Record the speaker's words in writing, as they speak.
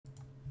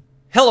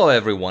Hello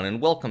everyone and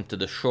welcome to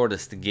the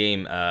shortest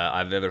game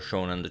I've ever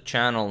shown on the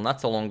channel.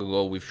 Not so long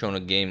ago we've shown a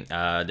game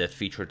that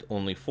featured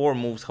only 4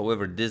 moves,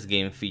 however this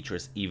game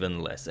features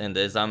even less. And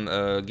as I'm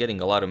getting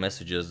a lot of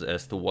messages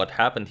as to what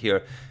happened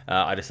here,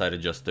 I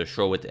decided just to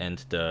show it and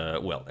to,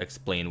 well,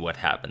 explain what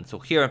happened. So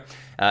here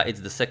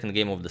it's the second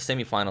game of the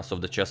semifinals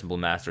of the Chessable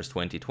Masters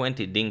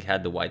 2020. Ding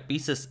had the white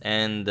pieces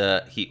and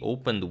he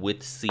opened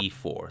with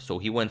c4. So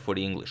he went for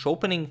the English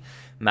opening.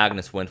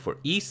 Magnus went for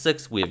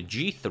e6, we have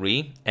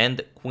g3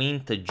 and queen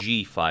to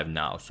g5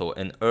 now. So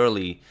an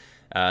early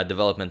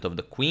development of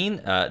the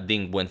queen.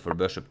 Ding went for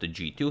bishop to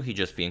g2, he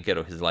just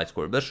fianchettoed his light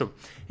square bishop,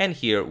 and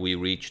here we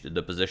reached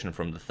the position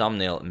from the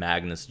thumbnail.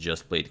 Magnus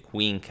just played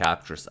queen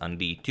captures on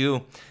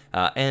d2,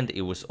 and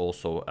it was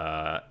also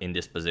in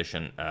this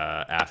position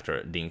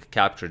after Ding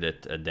captured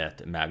it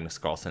that Magnus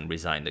Carlsen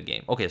resigned the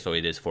game. Okay, so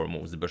it is 4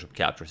 moves, the bishop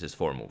captures is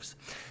 4 moves.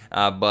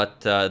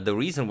 But the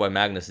reason why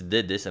Magnus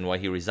did this and why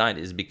he resigned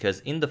is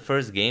because in the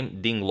first game,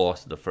 Ding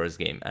lost the first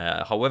game.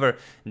 However,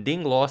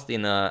 Ding lost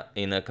in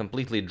a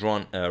completely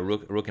drawn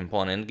rook and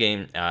pawn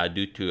endgame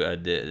due to a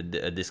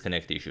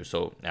disconnect issue.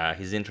 So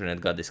his internet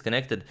got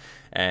disconnected,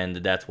 and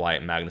that's why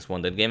Magnus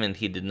won that game. And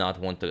he did not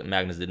want to.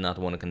 Magnus did not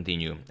want to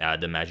continue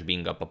the match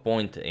being up a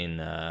point.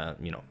 In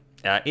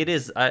it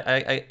is.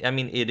 I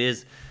mean, it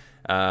is.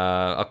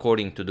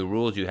 According to the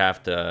rules, you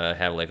have to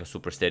have like a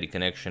super steady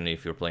connection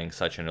if you're playing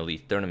such an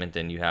elite tournament,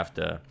 and you have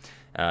to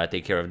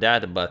take care of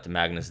that. But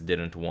Magnus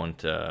didn't want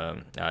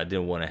to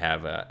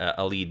have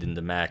a lead in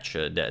the match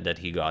that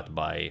he got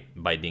by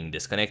Ding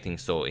disconnecting.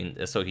 So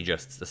he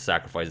just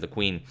sacrificed the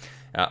queen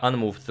on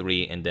move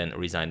 3 and then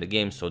resigned the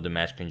game, so the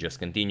match can just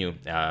continue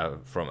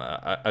from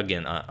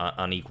again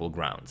on equal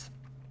grounds.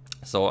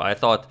 So I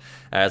thought,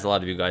 as a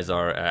lot of you guys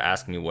are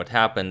asking me what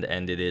happened,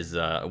 and it is,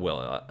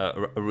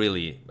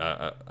 really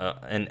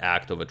an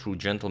act of a true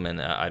gentleman,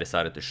 I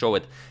decided to show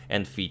it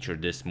and feature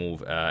this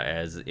move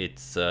as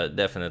it's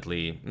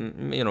definitely,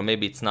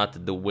 maybe it's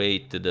not the way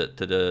to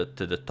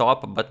the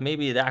top, but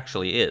maybe it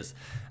actually is.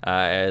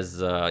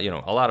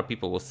 A lot of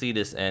people will see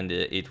this, and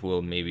it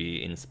will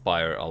maybe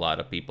inspire a lot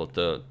of people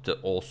to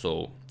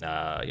also,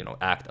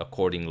 act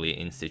accordingly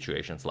in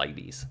situations like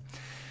these.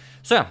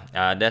 So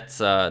yeah, that's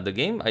the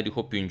game. I do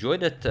hope you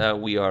enjoyed it.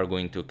 We are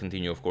going to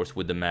continue, of course,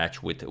 with the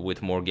match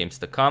with more games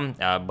to come.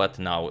 But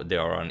now they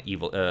are on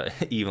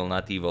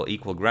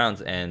equal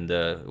grounds, and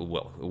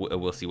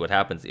we'll see what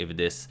happens if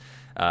this,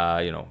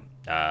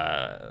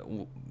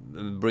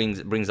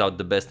 brings out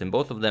the best in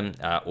both of them,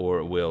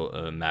 or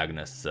will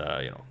Magnus,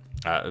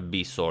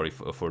 be sorry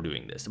for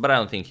doing this. But I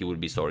don't think he would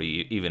be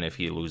sorry even if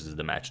he loses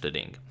the match to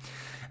Ding.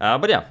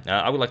 But yeah,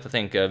 I would like to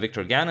thank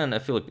Victor Gannon,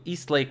 Philip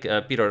Eastlake,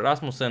 Peter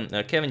Rasmussen,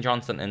 Kevin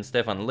Johnson, and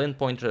Stefan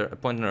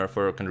Lindpointner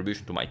for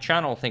contribution to my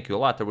channel. Thank you a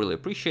lot, I really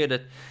appreciate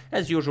it.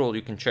 As usual,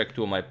 you can check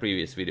 2 of my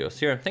previous videos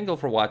here. Thank you all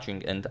for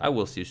watching, and I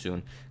will see you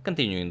soon,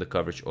 continuing the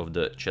coverage of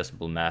the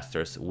Chessable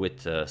Masters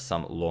with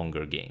some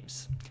longer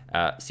games.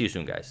 See you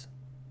soon, guys.